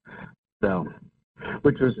them. So,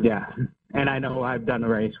 which was, and I know I've done a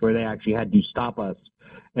race where they actually had to stop us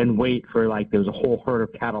and wait for there was a whole herd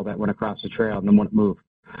of cattle that went across the trail and then wouldn't move.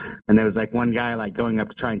 And there was one guy going up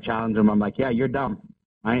to try and challenge him. I'm like, yeah, you're dumb.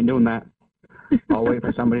 I ain't doing that. I'll wait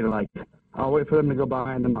for somebody to I'll wait for them to go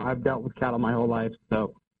behind them. I've dealt with cattle my whole life.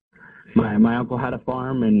 So my uncle had a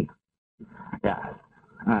farm, and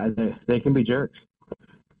they can be jerks.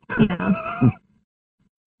 Yeah.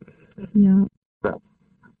 Yeah. So.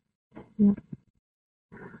 Yeah.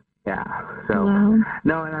 Yeah. So wow.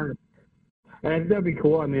 No, and I think that'd be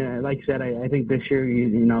cool. I mean, like I said, I think this year,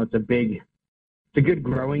 it's a good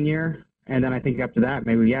growing year, and then I think after that,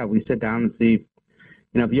 maybe we sit down and see,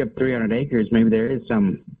 if you have 300 acres, maybe there is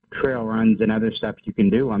some trail runs and other stuff you can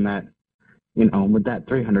do on that. With that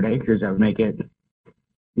 300 acres, that would make it,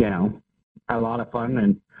 a lot of fun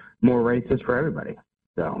and more races for everybody.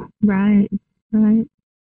 So right.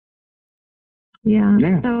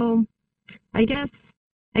 Yeah. So I guess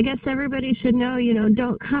everybody should know,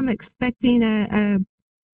 don't come expecting a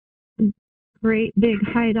great big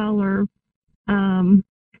high dollar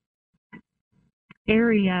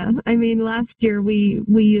area. I mean, last year we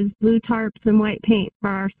used blue tarps and white paint for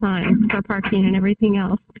our signs, for parking and everything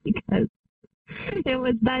else, because it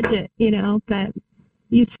was budget, but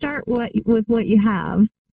you start with what you have.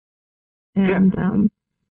 And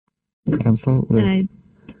absolutely. And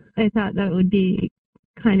I thought that would be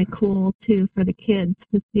kind of cool too for the kids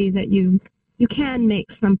to see that you can make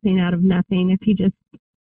something out of nothing if you just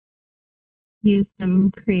use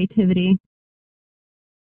some creativity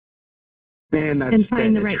and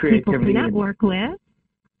find the right people to network with.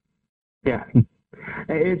 Yeah,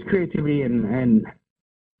 it's creativity and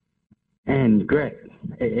grit.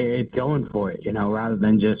 It's going for it, rather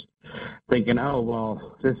than just thinking, oh,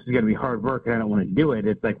 well, this is going to be hard work and I don't want to do it.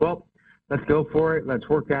 It's well, let's go for it. Let's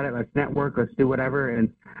work at it. Let's network. Let's do whatever.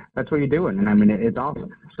 And that's what you're doing. And I mean, it's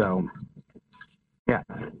awesome. So, yeah.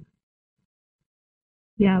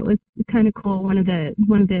 Yeah, it was kind of cool. One of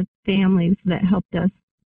the families that helped us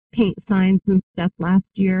paint signs and stuff last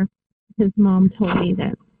year, his mom told me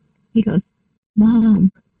that, he goes,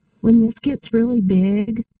 Mom, when this gets really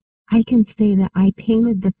big, I can say that I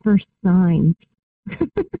painted the first sign.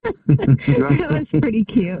 It was pretty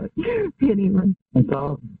cute. Anyway. That's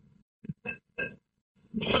awesome.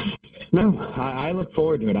 No, I look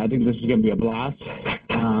forward to it. I think this is going to be a blast.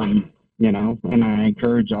 And I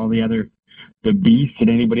encourage all the beasts and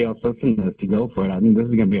anybody else listening to this to go for it. I think this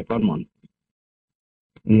is going to be a fun one.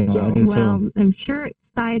 Yeah. So, well, I'm sure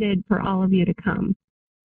excited for all of you to come.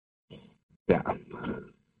 Yeah.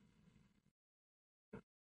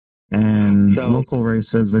 And local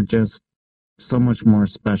races are just so much more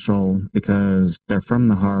special because they're from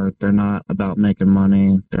the heart. They're not about making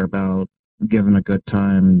money. They're about giving a good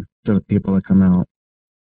time to the people that come out.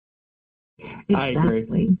 Exactly. I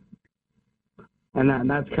agree. And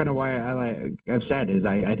that's kind of why I've said is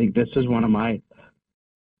I think this is one of my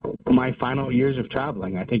final years of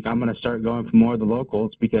traveling. I think I'm going to start going for more of the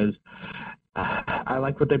locals because I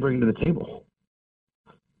like what they bring to the table.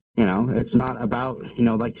 It's not about,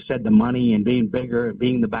 like you said, the money and being bigger,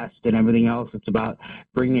 being the best and everything else. It's about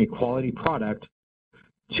bringing a quality product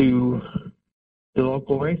to the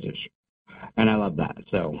local racers. And I love that.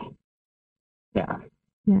 So, yeah.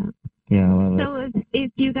 Yeah. Yeah, I love it. So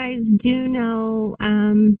if you guys do know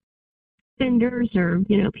vendors or,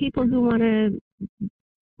 people who want to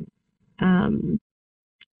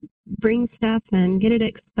bring stuff and get it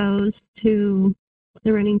exposed to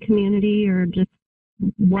the running community or just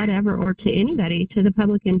whatever, or to anybody, to the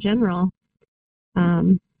public in general,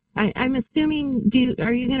 I'm assuming,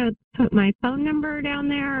 are you going to put my phone number down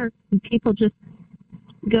there, or can people just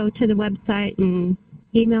go to the website and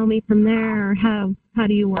email me from there, or how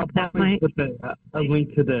do you work that, Mike? Put a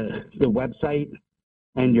link to the website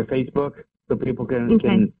and your Facebook so people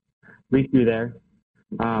can reach you there.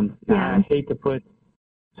 I hate to put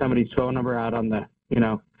somebody's phone number out on the,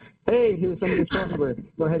 hey, here's somebody's phone number.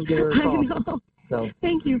 Go ahead and give her a call. I know. So,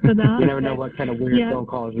 thank you for that. You never know what kind of weird phone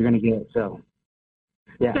calls you're going to get. So,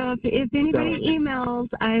 yeah. So if anybody emails,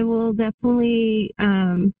 I will definitely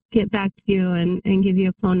get back to you and give you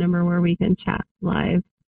a phone number where we can chat live.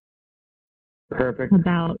 Perfect.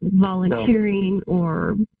 About volunteering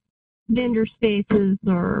or vendor spaces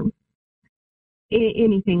or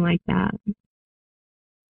anything like that.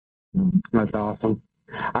 That's awesome.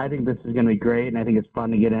 I think this is going to be great, and I think it's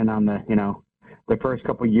fun to get in on the, the first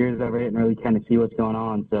couple of years of it and really kind of see what's going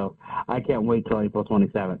on. So I can't wait till April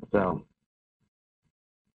 27th. So.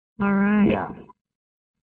 All right. Yeah.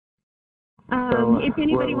 If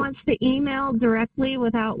anybody wants to email directly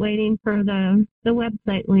without waiting for the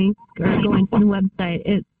website link or going to the website,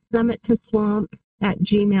 it's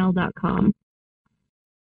summittoswamp@gmail.com.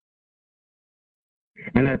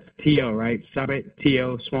 And that's T-O, right? Summit,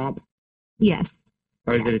 T-O, Swamp? Yes.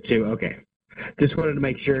 Or is it a 2? Okay. Just wanted to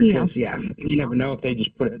make sure because, you never know if they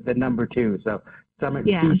just put the number 2. So Summit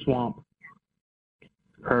 2 Swamp.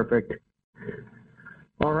 Perfect.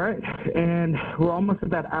 All right. And we're almost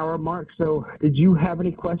at that hour mark. So did you have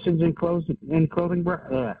any questions in closing,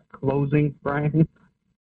 Brian?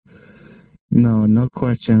 No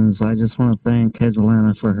questions. I just want to thank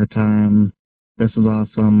Hazel for her time. This is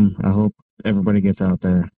awesome. I hope everybody gets out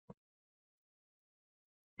there.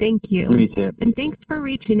 Thank you. Me too. And thanks for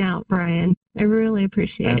reaching out, Brian. I really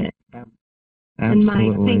appreciate it. Absolutely. And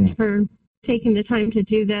Mike, thanks for taking the time to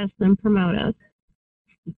do this and promote us.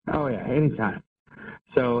 Oh, yeah, anytime.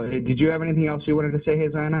 So did you have anything else you wanted to say,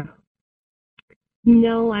 Hazel?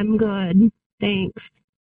 No, I'm good. Thanks.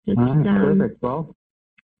 Just, perfect. Well,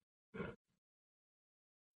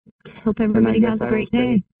 hope everybody has a great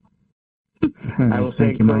day. I will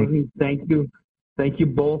say in closing, thank you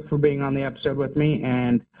both for being on the episode with me,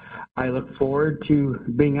 and I look forward to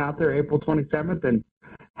being out there April 27th and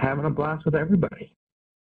having a blast with everybody.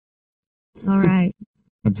 All right.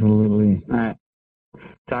 Absolutely. All right.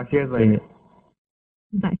 Talk to you guys later.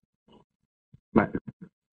 Bye. Bye.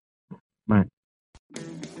 Bye.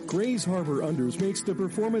 Grays Harbor Unders makes the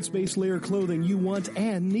performance-based layer clothing you want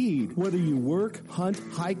and need. Whether you work, hunt,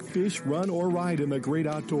 hike, fish, run, or ride in the great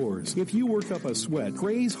outdoors. If you work up a sweat,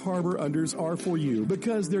 Grays Harbor Unders are for you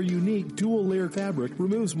because their unique dual-layer fabric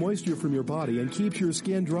removes moisture from your body and keeps your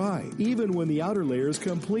skin dry, even when the outer layer is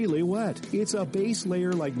completely wet. It's a base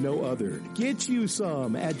layer like no other. Get you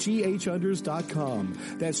some at ghunders.com.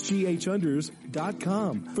 That's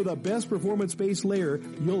ghunders.com for the best performance-based layer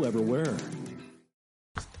you'll ever wear.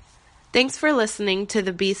 Thanks for listening to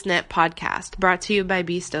the BeastNet podcast, brought to you by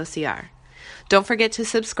Beast OCR. Don't forget to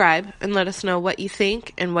subscribe and let us know what you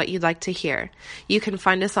think and what you'd like to hear. You can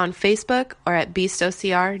find us on Facebook or at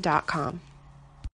beastocr.com.